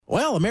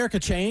Well, America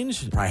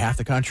changed. Probably half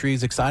the country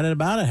is excited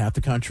about it. Half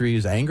the country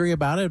is angry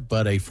about it.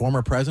 But a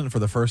former president for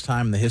the first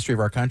time in the history of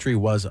our country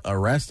was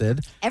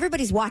arrested.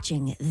 Everybody's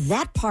watching.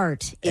 That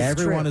part is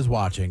Everyone true. is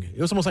watching.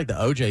 It was almost like the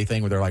OJ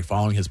thing where they're like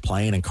following his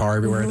plane and car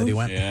everywhere that he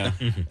went. Yeah.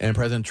 And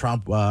President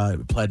Trump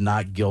pled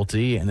not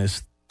guilty. And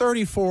his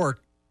 34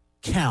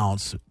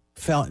 counts,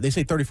 they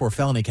say 34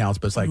 felony counts,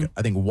 but it's like,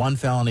 I think one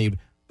felony,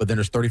 but then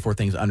there's 34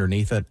 things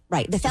underneath it.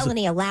 Right. The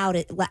felony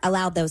allowed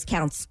those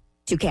counts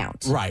to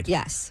count. Right.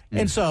 Yes.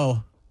 And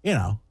so,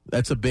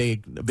 that's a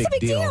big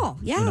deal.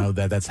 Yeah.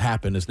 That's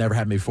happened. It's never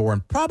happened before.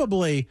 And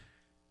probably,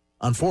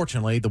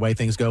 unfortunately, the way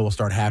things go will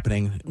start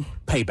happening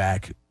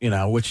payback,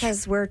 which.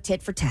 Because we're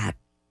tit for tat.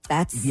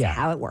 That's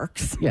how it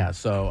works. Yeah.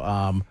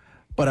 So,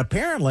 but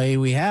apparently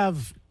we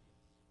have,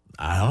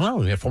 I don't know,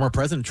 we have former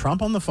President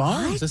Trump on the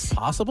phone. What? Is this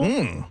possible?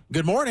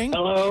 Good morning.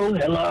 Hello.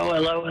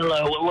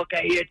 Well, look,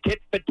 I hear tit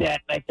for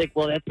tat, and I think,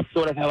 well, that's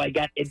sort of how I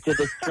got into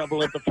this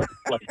trouble in the first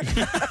place.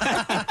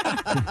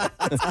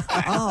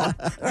 Oh.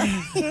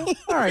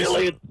 All right.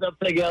 Really, it's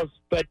something else.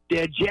 But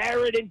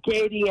Jared and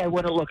Katie, I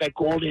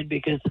called in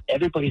because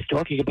everybody's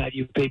talking about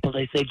you people.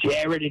 They say,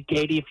 Jared and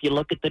Katie, if you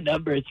look at the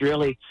numbers,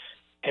 really,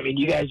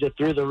 you guys are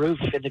through the roof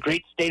in the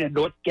great state of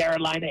North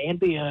Carolina and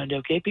beyond,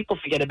 okay? People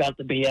forget about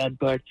the beyond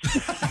part.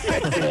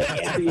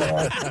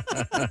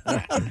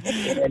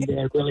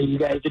 And really, you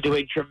guys are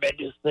doing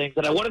tremendous things.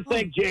 And I want to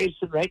thank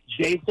Jason, right?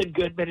 Jason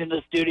Goodman in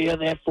the studio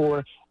there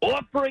for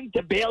offering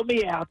to bail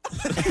me out.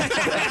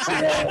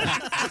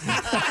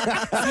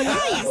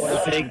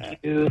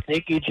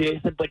 Thank you,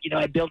 Jason. But,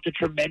 I built a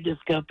tremendous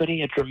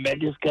company, and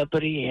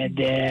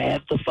I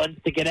have the funds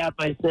to get out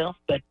myself.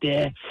 But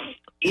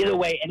either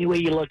way, any way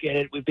you look at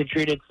it, we've been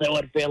treated so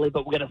unfairly,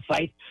 but we're going to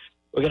fight.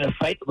 We're going to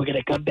fight. We're going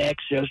to come back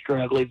so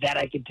strongly. That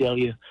I can tell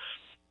you.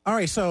 All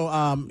right,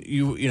 so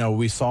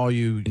we saw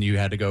you, and you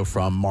had to go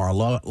from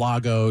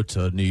Mar-a-Lago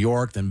to New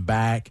York, then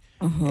back.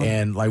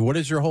 And what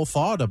is your whole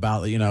thought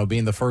about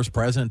being the first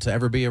president to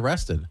ever be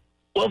arrested?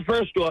 Well,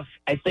 first off,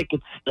 I think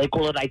they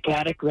call it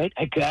iconic, right?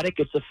 Iconic,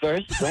 it's a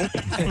first, right?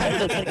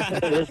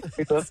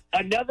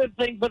 Another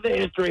thing for the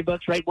history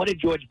books, right? What did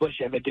George Bush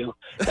ever do?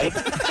 Right?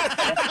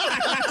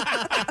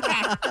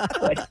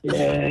 But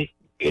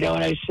you know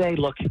what I say?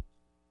 Look,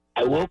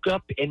 I woke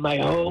up in my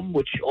home,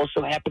 which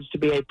also happens to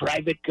be a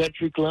private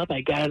country club.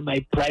 I got on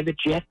my private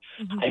jet.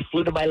 I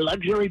flew to my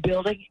luxury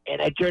building,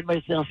 and I turned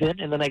myself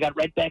in, and then I got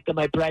right back on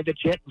my private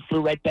jet and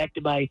flew right back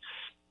to my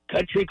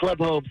country club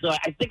home. So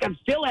I think I'm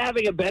still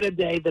having a better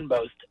day than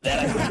most.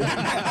 Very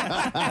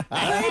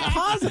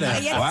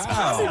positive. Yeah, Wow.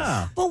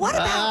 positive. Well, what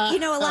about, a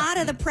lot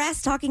of the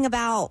press talking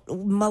about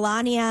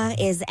Melania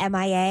is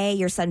MIA,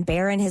 your son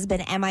Barron has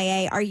been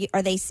MIA.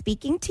 Are they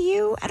speaking to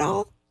you at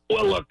all?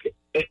 Well, look,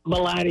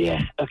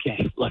 Melania,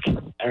 okay, look,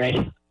 all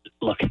right,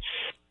 look,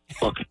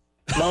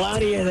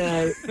 Melania and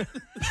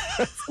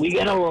I, we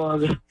get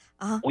along.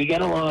 We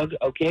get along,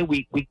 okay?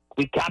 We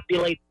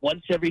copulate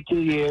once every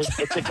 2 years.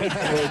 It's a good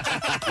thing.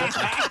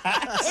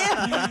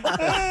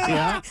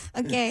 Yeah.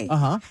 Okay.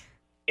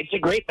 It's a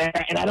great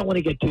matter, and I don't want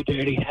to get too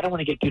dirty. I don't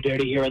want to get too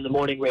dirty here on the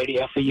morning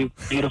radio for you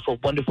beautiful,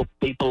 wonderful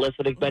people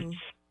listening. But,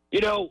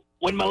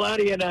 when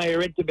Melania and I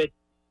are intimate,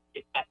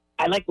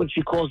 I like when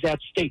she calls out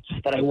states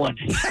that I won.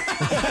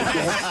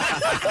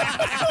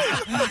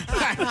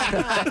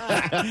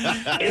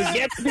 It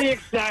gets me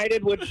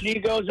excited when she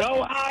goes,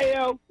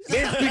 Ohio,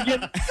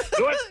 Michigan,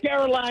 North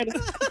Carolina.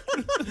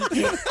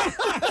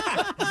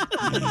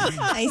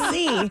 I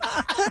see.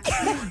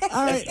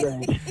 All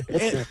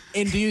right.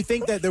 And do you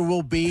think that there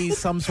will be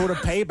some sort of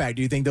payback?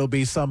 Do you think there'll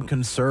be some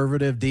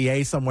conservative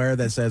DA somewhere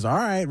that says, all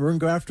right, we're going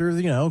to go after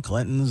the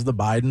Clintons, the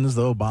Bidens,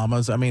 the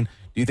Obamas? Do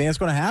you think that's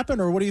going to happen,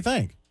 or what do you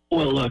think?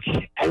 Well, look,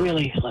 I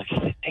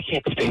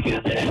can't speak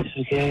on that,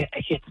 okay?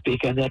 I can't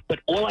speak on that. But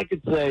all I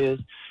can say is,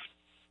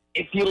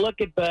 if you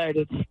look at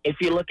Biden,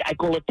 I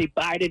call it the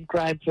Biden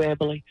crime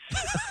family.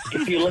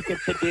 If you look at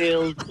the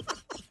deals,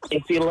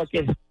 it's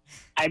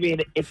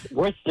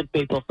worse than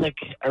people think.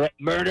 All right,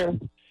 murder,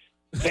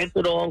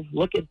 fentanyl,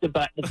 look at the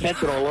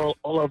fentanyl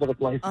all over the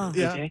place,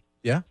 okay?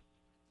 Yeah.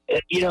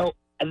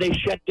 And they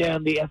shut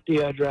down the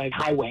FDR Drive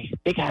highway,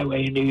 big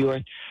highway in New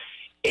York.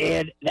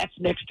 And that's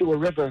next to a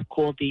river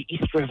called the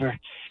East River.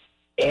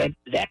 And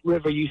that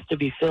river used to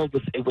be filled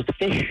with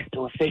fish.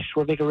 There were fish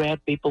swimming around.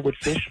 People would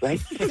fish,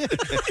 right?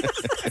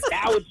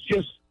 Now it's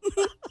just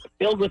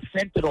filled with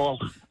fentanyl,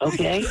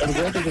 okay? And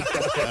where did it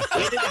come from?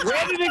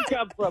 Where did it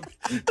come from?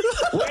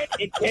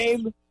 It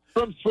came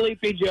from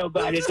Sleepy Joe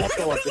Biden. That's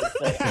all I'm going to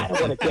say. I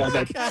don't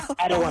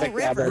want to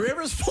comment. The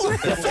river's full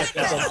of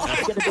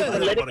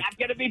I'm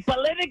going to be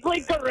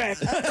politically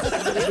correct.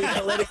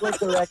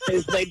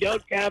 If they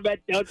don't comment.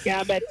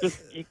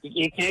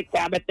 You can't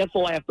comment. That's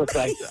all I have to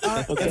say.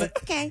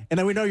 Okay. And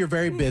then we know you're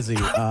very busy,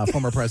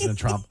 former President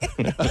Trump. It's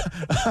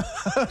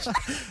the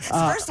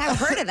first I've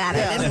heard of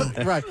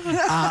that. Right.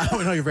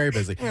 We know you're very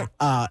busy.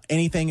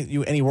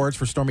 Any words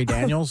for Stormy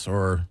Daniels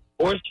or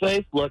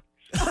Horseface? Look.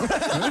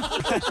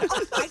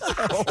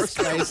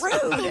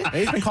 Horseface.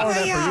 He's been calling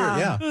that for years.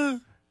 Yeah.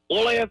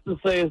 All I have to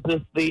say is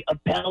this: the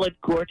appellate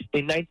court,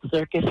 the Ninth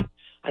Circuit,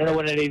 I don't know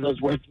what any of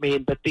those words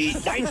mean, but the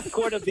Ninth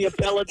Court of the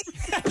Appellate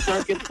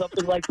Circuit,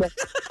 something like that,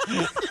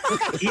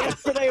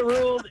 yesterday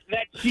ruled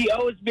that she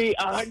owes me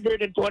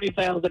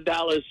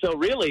 $120,000. So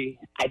really,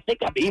 I think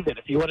I'm even,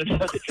 if you want to know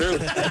the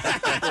truth.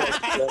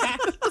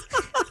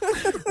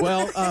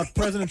 Well,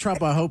 President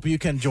Trump, I hope you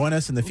can join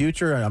us in the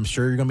future. I'm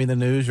sure you're going to be in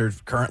the news. You're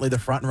currently the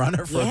front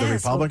runner for the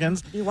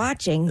Republicans. We'll be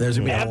watching. There's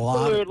going to be a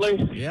lot.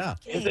 Absolutely. Yeah.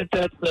 Isn't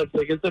that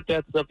something? Isn't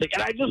that something?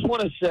 And I just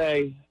want to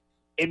say,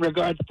 in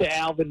regards to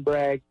Alvin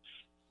Bragg,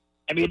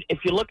 I mean, if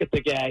you look at the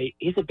guy,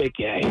 he's a big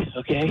guy,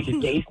 okay?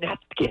 He's not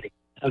skinny,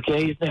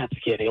 okay? He's not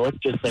skinny. Let's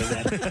just say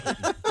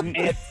that.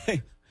 And,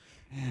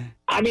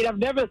 I mean, I've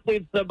never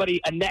seen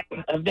somebody, a neck.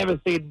 I've never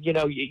seen, you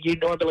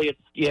normally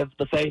you have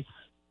the face,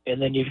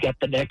 and then you've got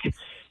the neck.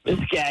 This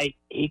guy,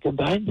 he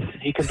combines the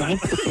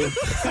two.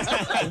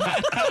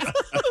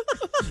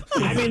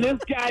 I mean, this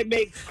guy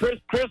makes Chris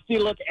Christie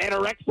look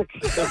anorexic.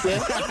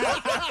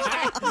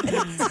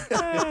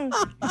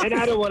 And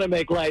I don't want to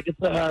make light.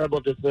 It's a horrible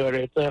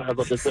disorder. But,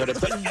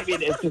 I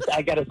mean, it's just,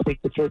 I got to speak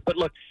the truth. But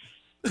look,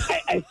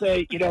 I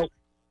say,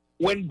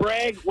 when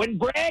Bragg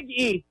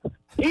eats,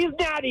 he's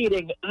not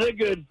eating the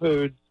good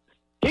foods.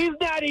 He's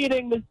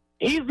eating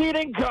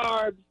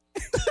carbs.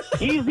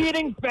 He's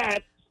eating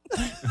fat.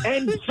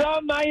 And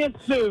some, I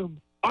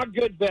assume, are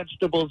good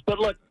vegetables. But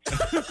look,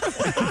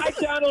 I,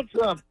 Donald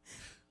Trump,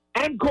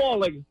 am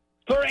calling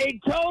for a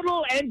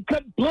total and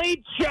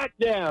complete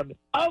shutdown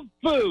of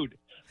food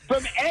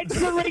from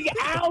entering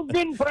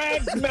Alvin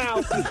Bragg's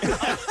mouth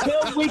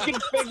until we can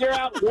figure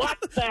out what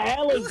the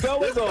hell is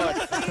going on.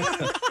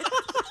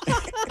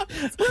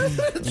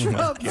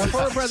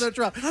 Former President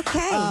Trump.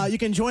 Okay. You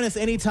can join us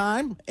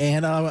anytime,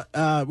 and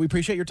we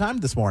appreciate your time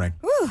this morning.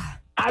 Whew.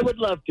 I would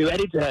love to.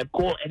 Anytime.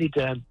 Call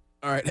anytime.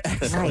 All right.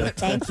 All right,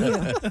 thank you.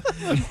 An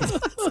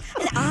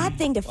odd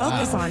thing to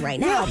focus on right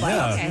now,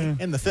 but okay.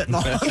 In the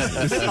fentanyl,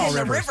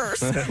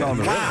 rivers.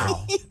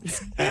 Wow.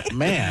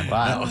 Man.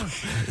 Wow.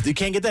 You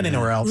can't get that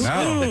anywhere else.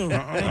 No. You can't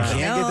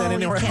get that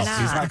anywhere else.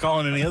 cannot. He's not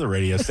calling any other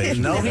radio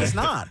station. No, he's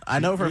not. I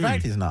know for a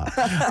fact he's not.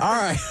 All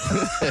right.